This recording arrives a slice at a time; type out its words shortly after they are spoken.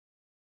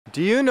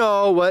Do you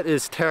know what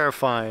is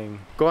terrifying?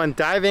 Going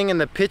diving in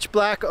the pitch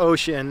black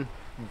ocean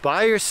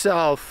by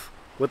yourself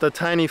with a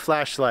tiny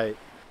flashlight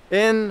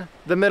in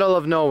the middle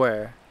of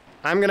nowhere.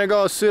 I'm gonna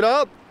go suit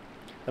up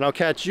and I'll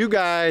catch you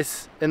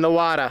guys in the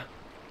water.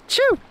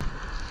 Chew!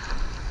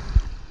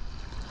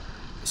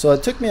 So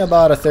it took me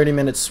about a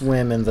 30-minute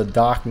swim in the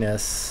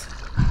darkness,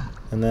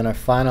 and then I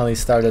finally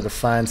started to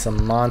find some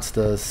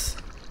monstas.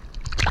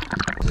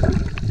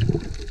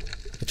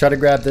 I tried to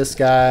grab this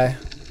guy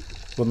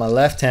with my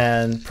left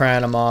hand,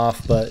 prying him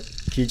off, but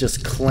he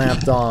just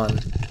clamped on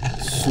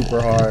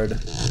super hard.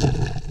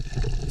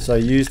 So I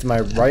used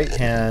my right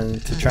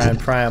hand to try and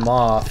pry him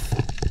off,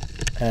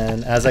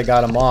 and as I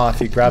got him off,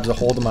 he grabs a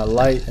hold of my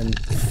light and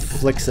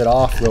flicks it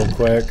off real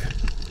quick.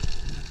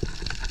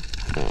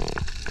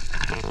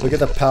 Look at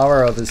the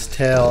power of his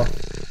tail.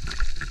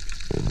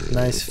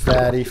 Nice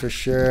fatty for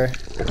sure.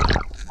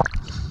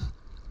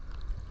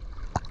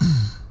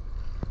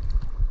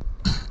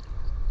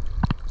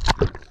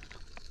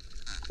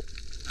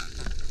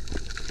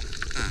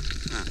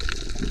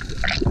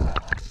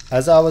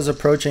 As I was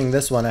approaching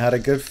this one, I had a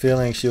good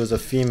feeling she was a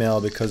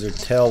female because her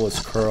tail was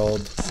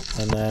curled.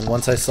 And then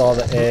once I saw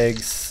the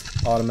eggs,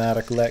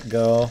 automatic let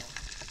go.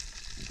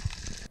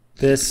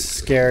 This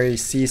scary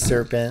sea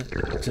serpent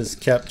just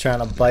kept trying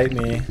to bite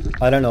me.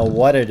 I don't know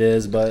what it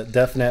is, but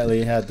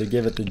definitely had to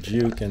give it the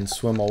juke and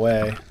swim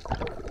away.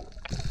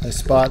 I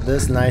spot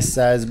this nice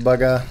sized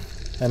bugger,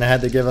 and I had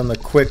to give him the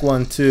quick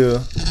one too.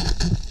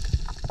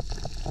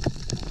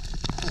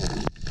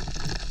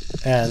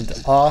 And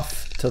off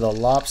to the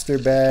lobster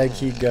bag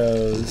he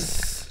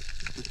goes.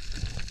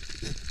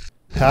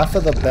 Half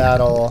of the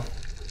battle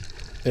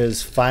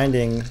is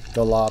finding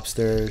the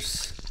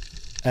lobsters,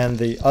 and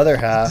the other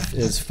half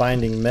is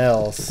finding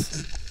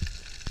males.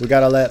 We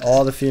gotta let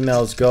all the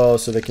females go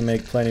so they can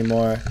make plenty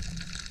more.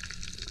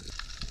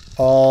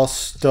 All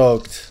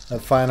stoked. I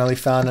finally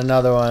found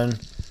another one,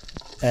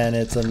 and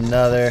it's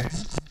another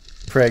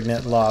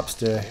pregnant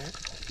lobster.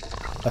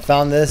 I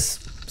found this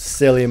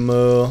silly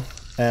moo,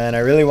 and I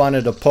really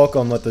wanted to poke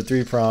him with the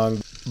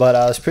 3-prong, but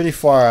I was pretty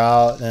far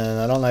out and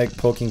I don't like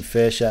poking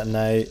fish at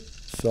night,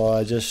 so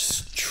I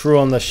just threw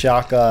him the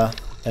shaka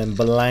and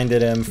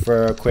blinded him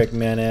for a quick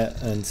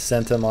minute and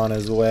sent him on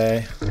his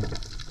way.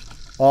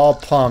 All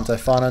pumped, I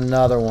found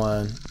another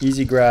one.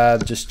 Easy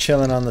grab, just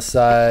chilling on the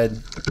side,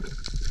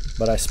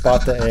 but I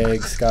spot the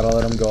eggs, gotta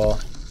let him go.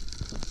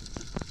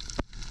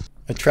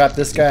 I trap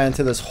this guy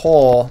into this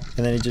hole,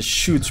 and then he just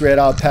shoots right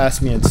out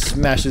past me and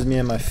smashes me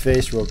in my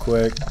face real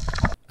quick.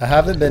 I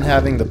haven't been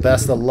having the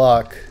best of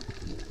luck,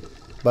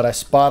 but I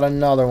spot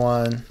another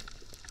one,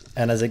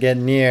 and as I get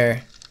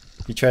near,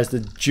 he tries to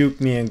juke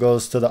me and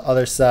goes to the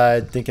other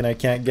side thinking I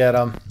can't get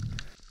him.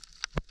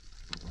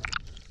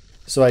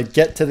 So I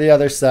get to the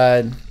other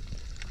side,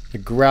 I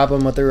grab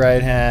him with the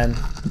right hand.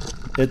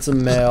 It's a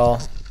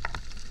male,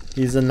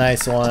 he's a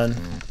nice one,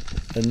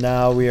 and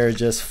now we are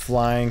just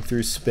flying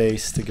through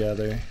space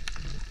together.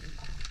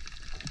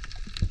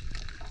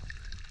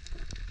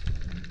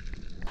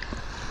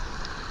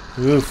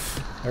 Oof,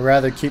 I'd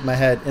rather keep my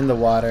head in the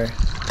water.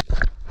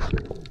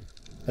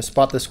 I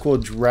spot this cool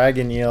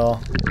dragon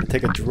eel,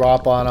 take a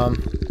drop on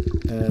him,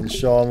 and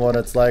show him what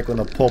it's like when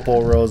the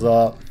popo rose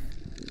up.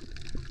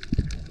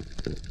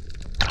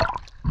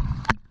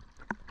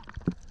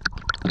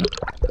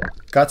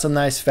 Got some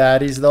nice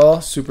fatties though,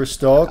 super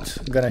stoked.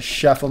 I'm gonna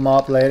chef them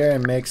up later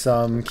and make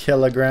some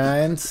killer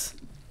grinds.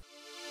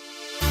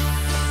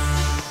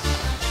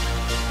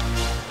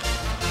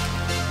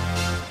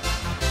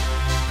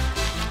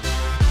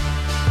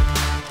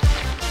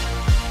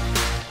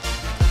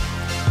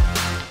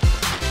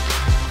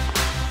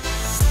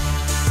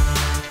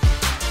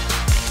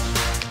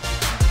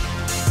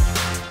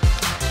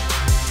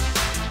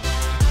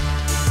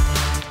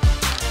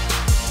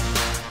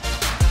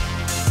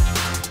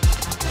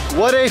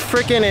 What a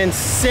freaking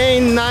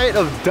insane night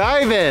of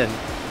diving.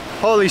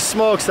 Holy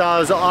smokes, that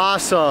was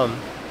awesome.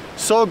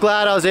 So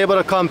glad I was able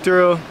to come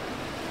through.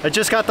 I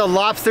just got the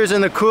lobsters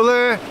in the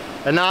cooler,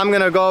 and now I'm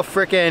gonna go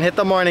freaking hit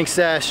the morning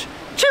sesh.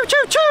 Choo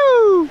choo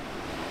choo!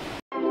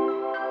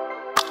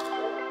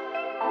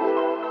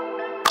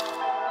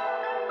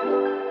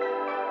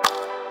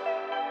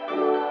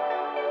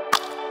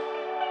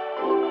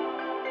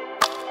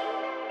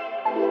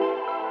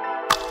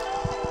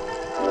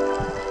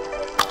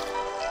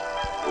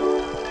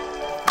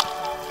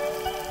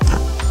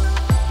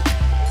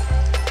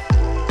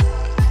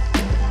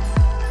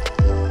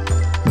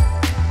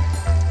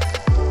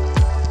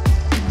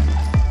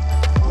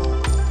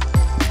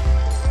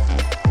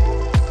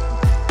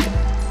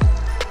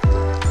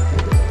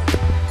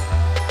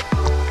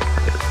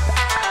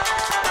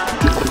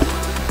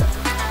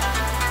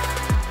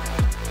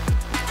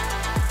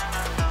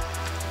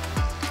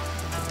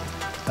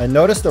 I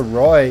noticed a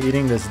Roy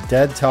eating this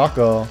dead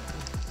taco,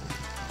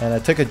 and I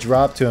took a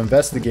drop to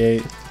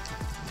investigate.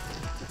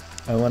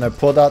 And when I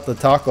pulled out the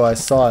taco, I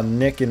saw a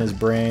nick in his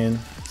brain.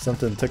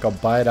 Something took a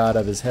bite out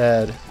of his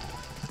head.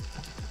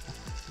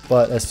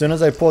 But as soon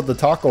as I pulled the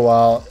taco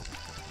out,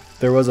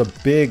 there was a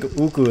big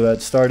uku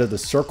that started to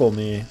circle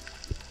me.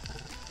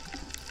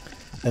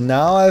 And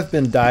now I've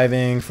been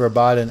diving for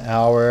about an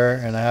hour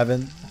and I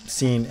haven't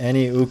seen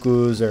any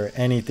ukus or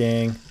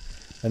anything.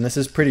 And this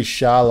is pretty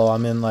shallow.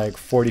 I'm in like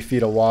 40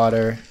 feet of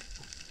water.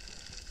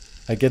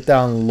 I get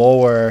down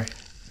lower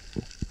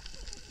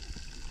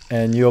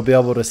and you'll be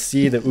able to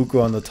see the uku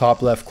on the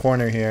top left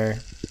corner here.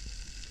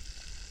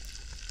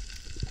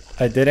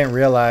 I didn't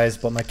realize,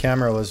 but my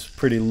camera was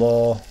pretty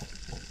low.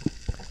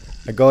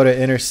 I go to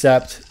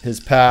intercept his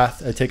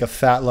path. I take a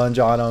fat lunge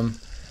on him,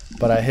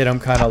 but I hit him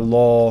kind of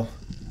low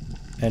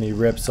and he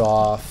rips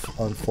off,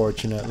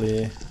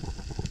 unfortunately.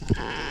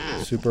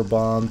 Super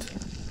bummed.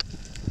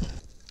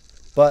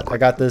 But I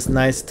got this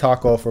nice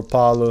taco for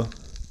Palu.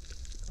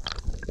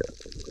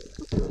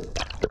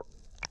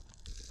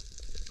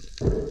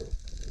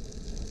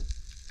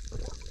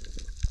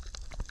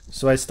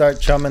 So I start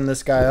chumming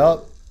this guy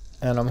up,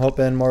 and I'm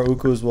hoping more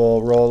ukus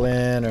will roll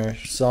in or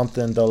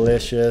something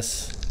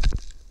delicious.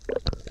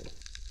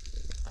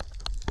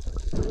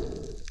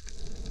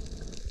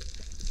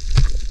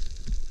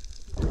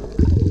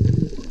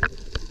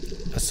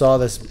 I saw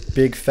this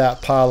big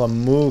fat pile of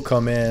moo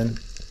come in,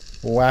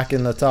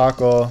 whacking the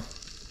taco.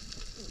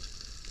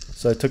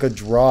 So I took a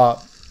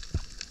drop,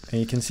 and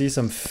you can see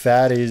some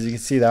fatties. You can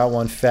see that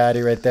one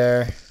fatty right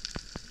there.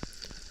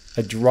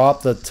 I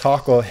dropped the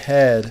taco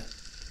head,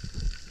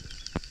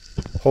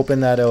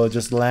 hoping that it will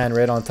just land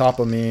right on top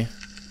of me.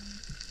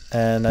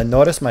 And I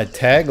noticed my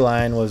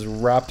tagline was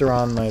wrapped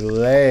around my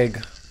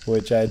leg,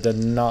 which I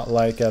did not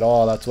like at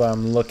all. That's why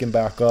I'm looking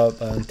back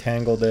up. I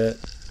untangled it.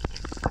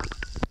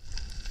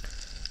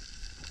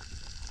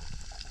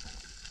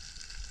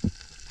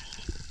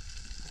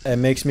 It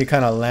makes me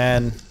kind of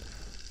land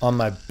on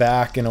my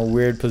back in a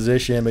weird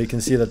position, but you can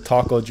see the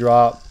taco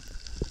drop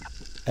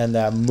and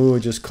that moo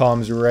just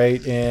comes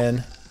right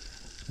in.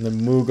 And the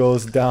moo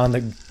goes down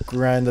to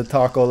grind the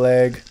taco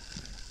leg,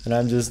 and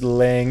I'm just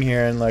laying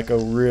here in like a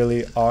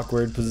really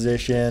awkward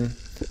position.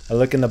 I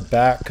look in the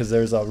back because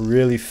there's a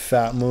really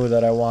fat moo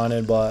that I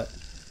wanted, but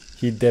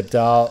he dipped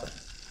out.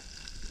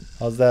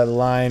 How's that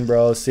line,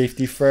 bro?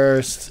 Safety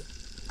first.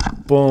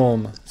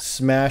 Boom.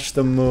 Smash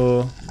the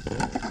moo.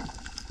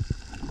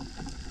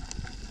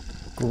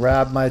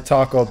 Grab my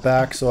taco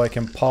back so I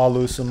can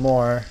palu some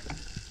more.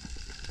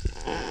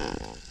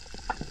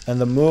 And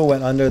the moo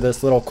went under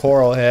this little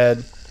coral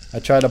head. I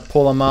tried to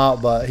pull him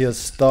out, but he was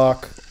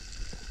stuck.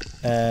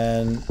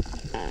 And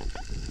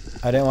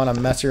I didn't want to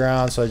mess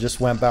around, so I just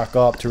went back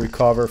up to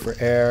recover for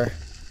air.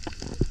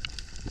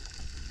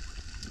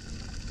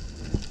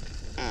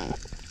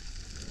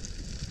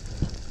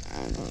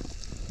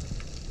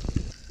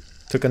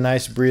 Took a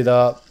nice breathe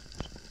up,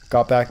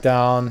 got back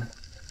down,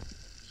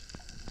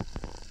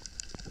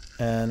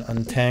 and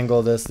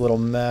untangle this little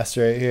mess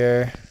right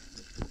here.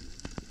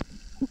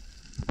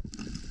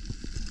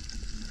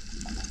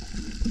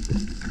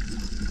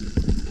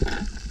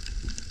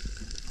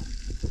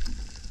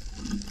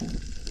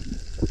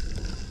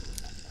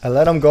 I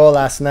let them go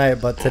last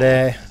night, but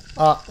today,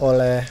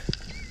 ole,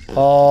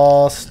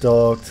 all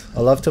stoked. I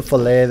love to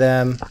fillet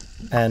them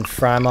and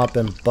fry them up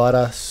in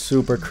butter,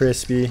 super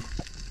crispy.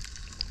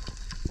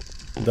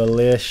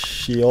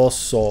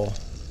 Delicioso.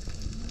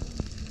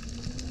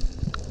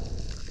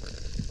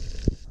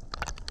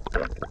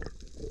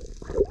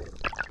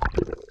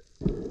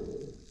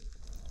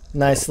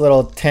 Nice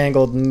little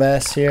tangled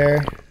mess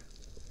here,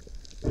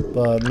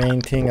 but main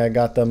thing, I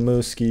got the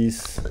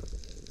mooskies.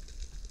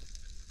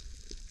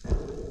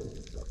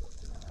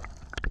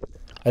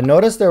 I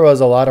noticed there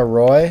was a lot of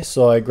roy,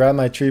 so I grabbed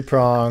my tree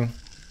prong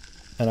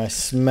and I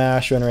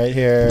smashed one right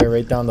here,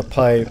 right down the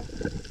pipe.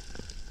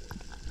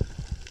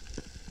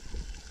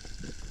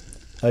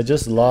 I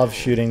just love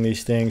shooting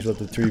these things with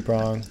the tree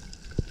prong.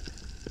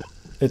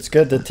 It's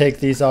good to take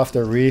these off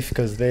the reef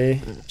because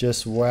they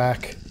just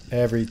whack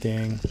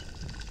everything.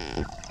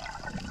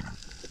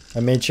 I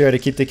made sure to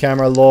keep the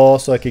camera low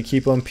so I could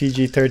keep them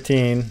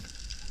PG-13.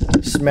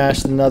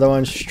 Smashed another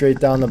one straight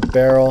down the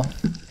barrel.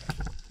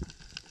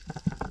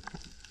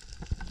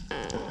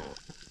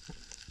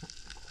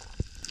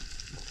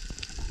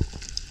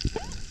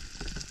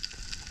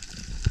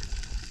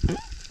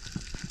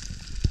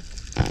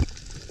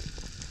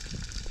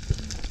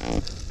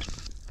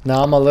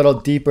 Now I'm a little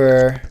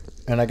deeper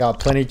and I got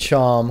plenty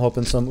chum,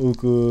 hoping some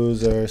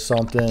ukus or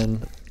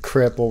something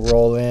crip will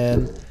roll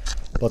in.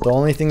 But the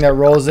only thing that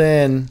rolls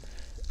in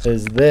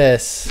is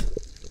this,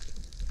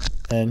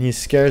 and he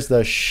scares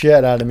the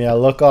shit out of me. I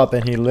look up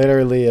and he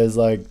literally is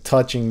like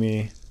touching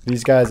me.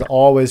 These guys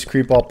always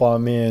creep up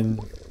on me and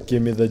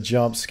give me the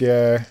jump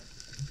scare.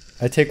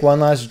 I take one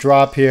last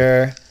drop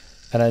here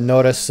and I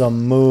notice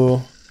some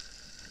moo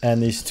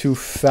and these two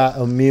fat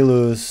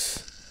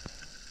omilus.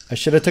 I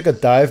should have took a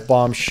dive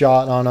bomb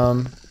shot on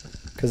them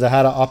because I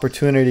had an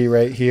opportunity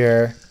right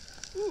here,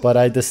 but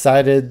I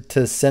decided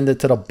to send it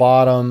to the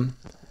bottom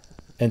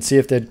and see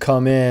if they'd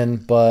come in,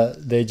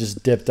 but they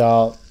just dipped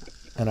out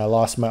and I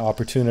lost my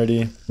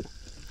opportunity.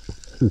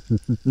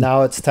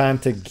 Now it's time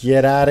to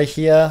get out of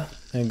here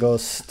and go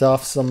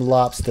stuff some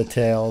lobster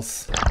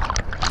tails.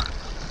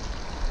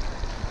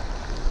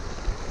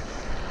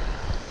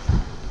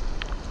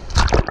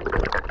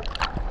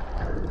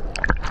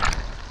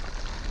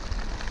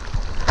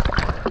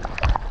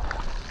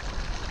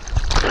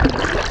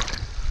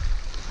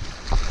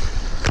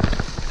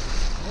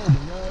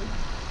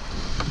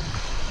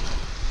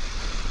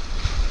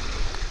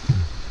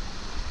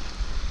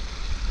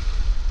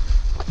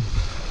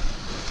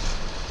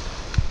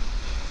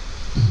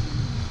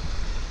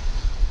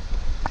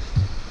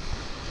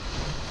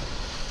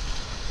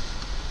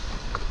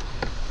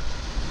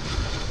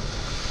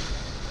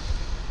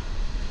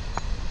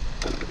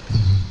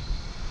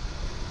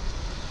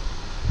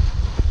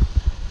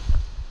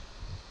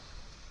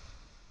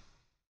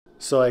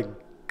 So I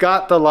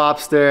got the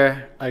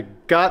lobster, I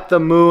got the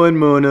moo and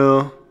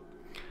munu,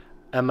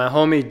 and my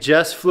homie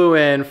just flew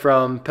in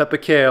from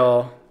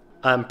Pepakale.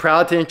 I'm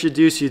proud to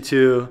introduce you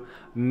to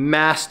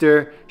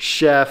Master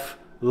Chef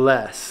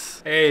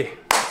Les. Hey,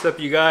 what's up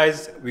you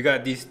guys? We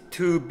got these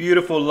two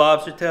beautiful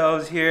lobster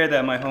tails here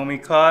that my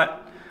homie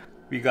caught.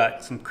 We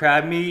got some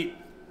crab meat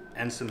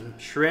and some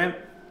shrimp.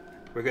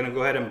 We're gonna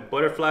go ahead and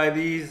butterfly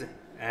these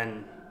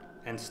and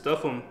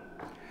stuff them.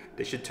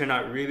 They should turn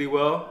out really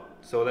well.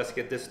 So let's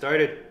get this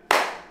started.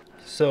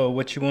 So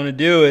what you wanna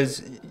do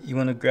is you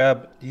wanna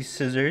grab these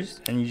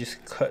scissors and you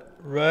just cut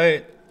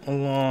right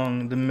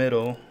along the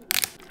middle.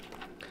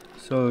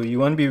 So you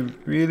wanna be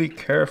really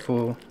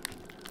careful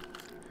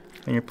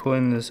when you're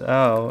pulling this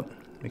out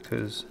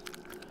because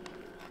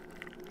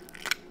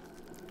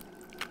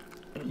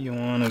you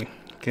wanna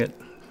get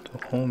the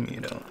whole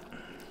meat out.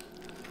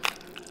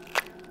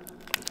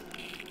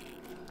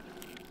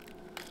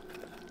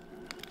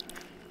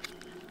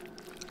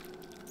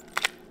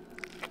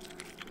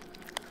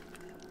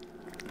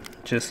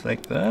 Just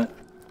like that.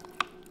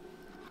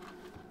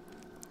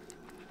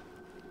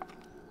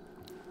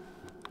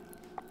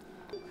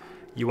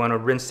 You want to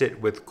rinse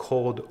it with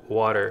cold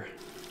water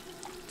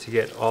to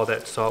get all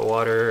that salt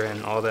water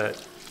and all that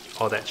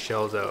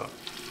shells out.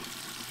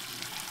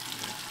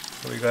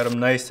 So we got them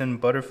nice and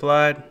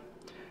butterflied.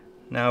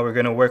 Now we're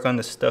gonna work on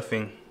the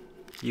stuffing.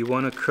 You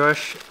want to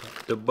crush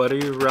the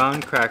buttery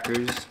round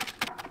crackers,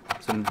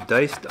 some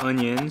diced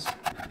onions,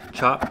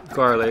 chopped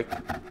garlic,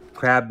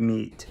 crab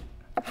meat,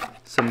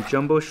 some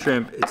jumbo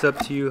shrimp. It's up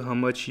to you how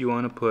much you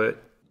want to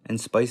put, and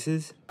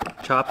spices,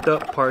 chopped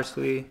up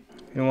parsley.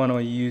 You don't want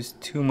to use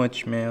too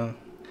much mayo.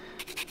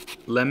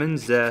 Lemon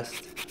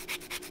zest,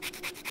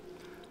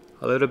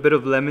 a little bit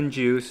of lemon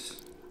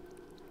juice.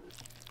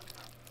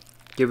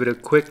 Give it a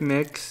quick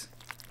mix.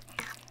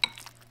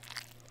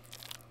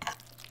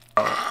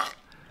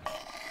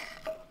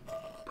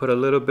 Put a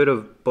little bit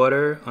of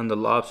butter on the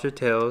lobster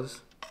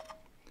tails.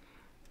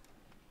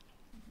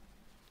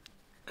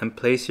 And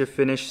place your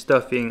finished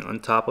stuffing on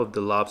top of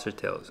the lobster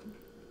tails.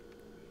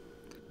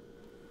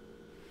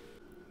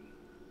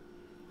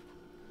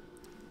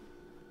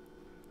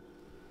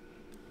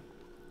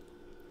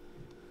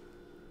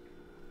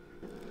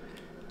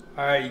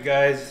 Alright you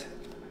guys,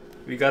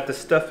 we got the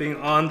stuffing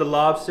on the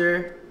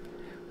lobster.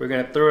 We're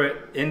gonna throw it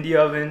in the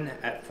oven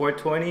at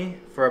 420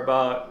 for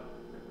about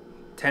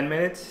 10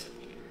 minutes.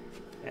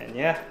 And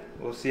yeah,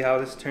 we'll see how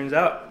this turns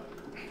out.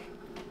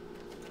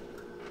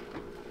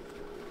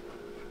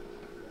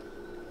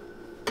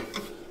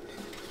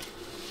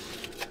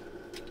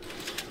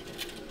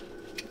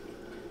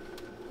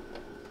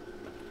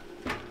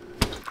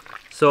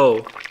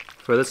 So,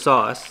 for the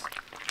sauce,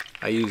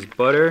 I use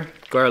butter,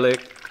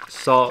 garlic,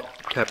 salt,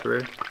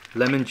 pepper,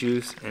 lemon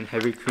juice, and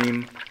heavy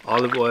cream,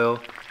 olive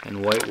oil,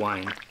 and white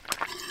wine.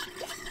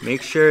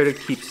 Make sure to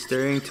keep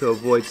stirring to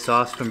avoid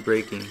sauce from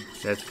breaking.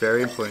 That's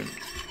very important.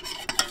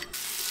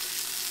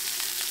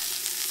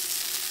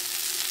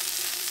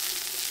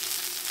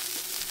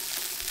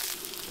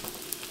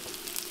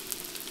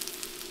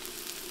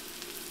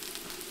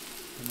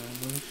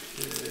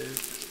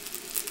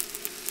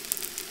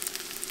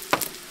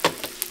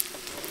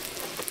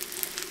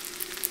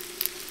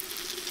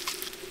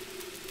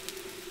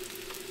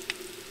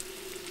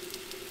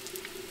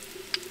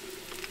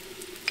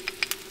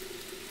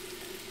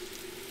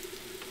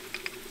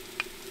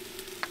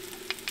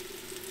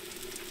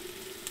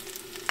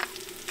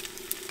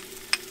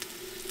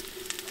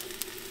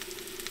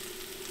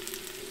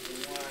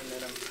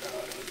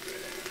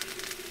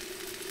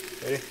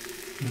 Ready?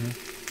 Mm-hmm.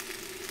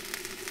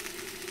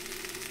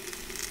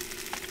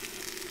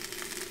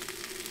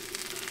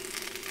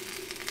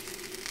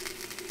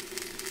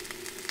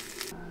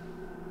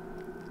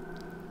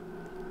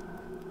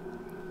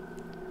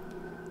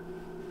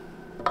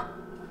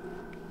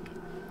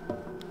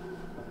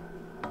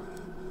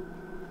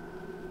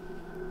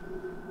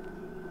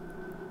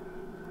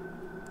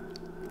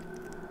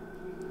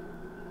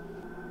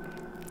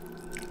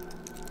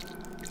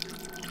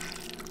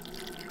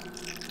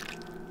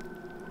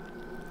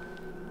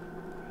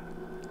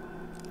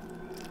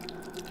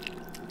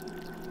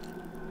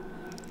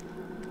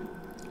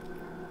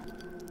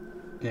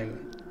 Yeah.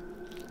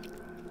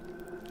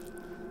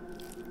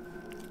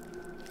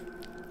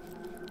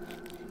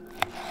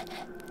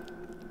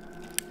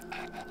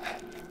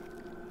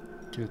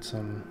 Get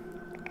some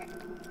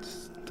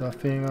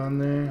stuffing on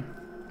there.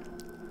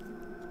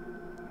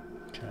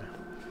 Okay.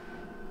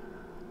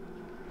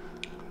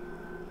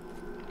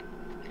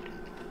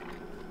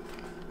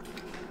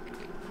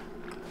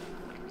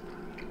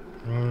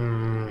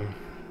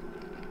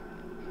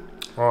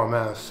 Oh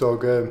man, it's so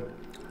good.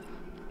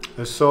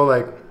 It's so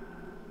like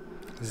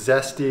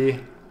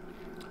zesty,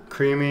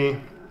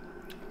 creamy.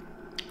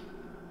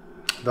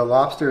 The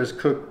lobster is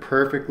cooked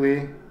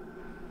perfectly.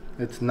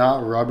 It's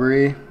not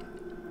rubbery.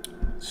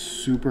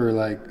 Super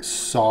like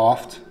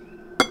soft.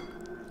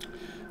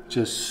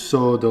 Just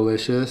so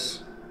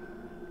delicious.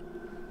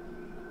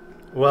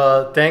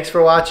 Well, thanks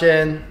for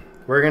watching.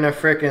 We're gonna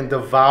frickin'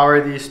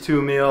 devour these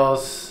two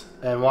meals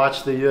and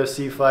watch the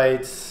UFC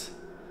fights.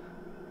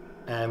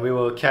 And we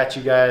will catch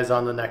you guys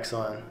on the next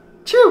one.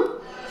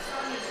 Chew!